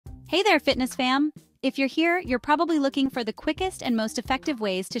Hey there, fitness fam! If you're here, you're probably looking for the quickest and most effective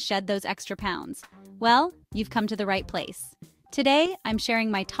ways to shed those extra pounds. Well, you've come to the right place. Today, I'm sharing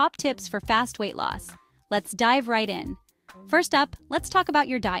my top tips for fast weight loss. Let's dive right in. First up, let's talk about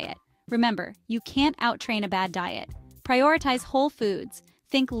your diet. Remember, you can't out-train a bad diet. Prioritize whole foods.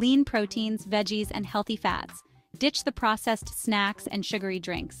 Think lean proteins, veggies, and healthy fats. Ditch the processed snacks and sugary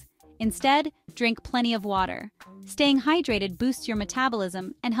drinks. Instead, drink plenty of water. Staying hydrated boosts your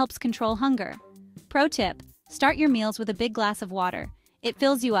metabolism and helps control hunger. Pro tip: start your meals with a big glass of water. It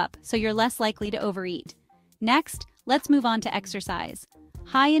fills you up, so you're less likely to overeat. Next, let's move on to exercise.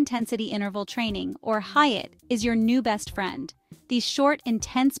 High-intensity interval training, or HIIT, is your new best friend. These short,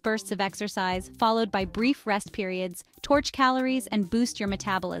 intense bursts of exercise, followed by brief rest periods, torch calories and boost your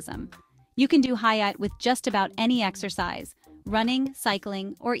metabolism. You can do HIIT with just about any exercise: running,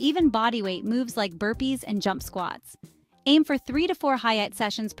 cycling, or even bodyweight moves like burpees and jump squats. Aim for 3 to 4 HIIT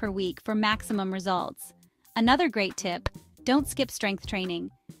sessions per week for maximum results. Another great tip: don't skip strength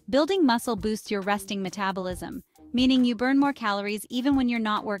training. Building muscle boosts your resting metabolism, meaning you burn more calories even when you're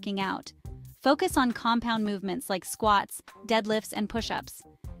not working out. Focus on compound movements like squats, deadlifts, and push-ups.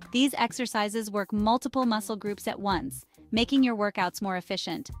 These exercises work multiple muscle groups at once, making your workouts more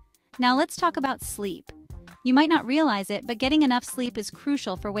efficient. Now let's talk about sleep. You might not realize it, but getting enough sleep is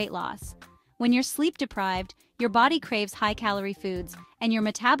crucial for weight loss. When you're sleep deprived, your body craves high-calorie foods, and your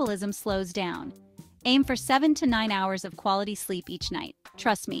metabolism slows down. Aim for 7 to 9 hours of quality sleep each night.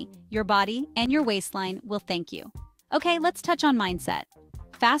 Trust me, your body and your waistline will thank you. Okay, let's touch on mindset.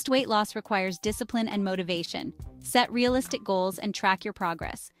 Fast weight loss requires discipline and motivation. Set realistic goals and track your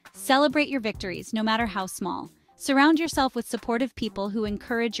progress. Celebrate your victories, no matter how small. Surround yourself with supportive people who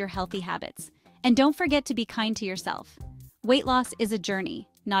encourage your healthy habits. And don't forget to be kind to yourself. Weight loss is a journey,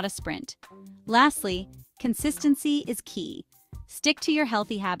 not a sprint. Lastly, consistency is key. Stick to your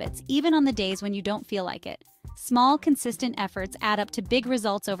healthy habits, even on the days when you don't feel like it. Small, consistent efforts add up to big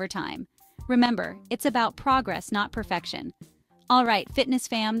results over time. Remember, it's about progress, not perfection. All right, fitness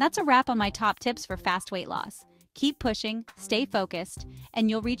fam, that's a wrap on my top tips for fast weight loss. Keep pushing, stay focused,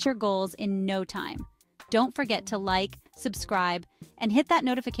 and you'll reach your goals in no time. Don't forget to like, subscribe, and hit that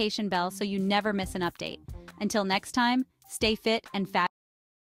notification bell so you never miss an update. Until next time, stay fit and fast.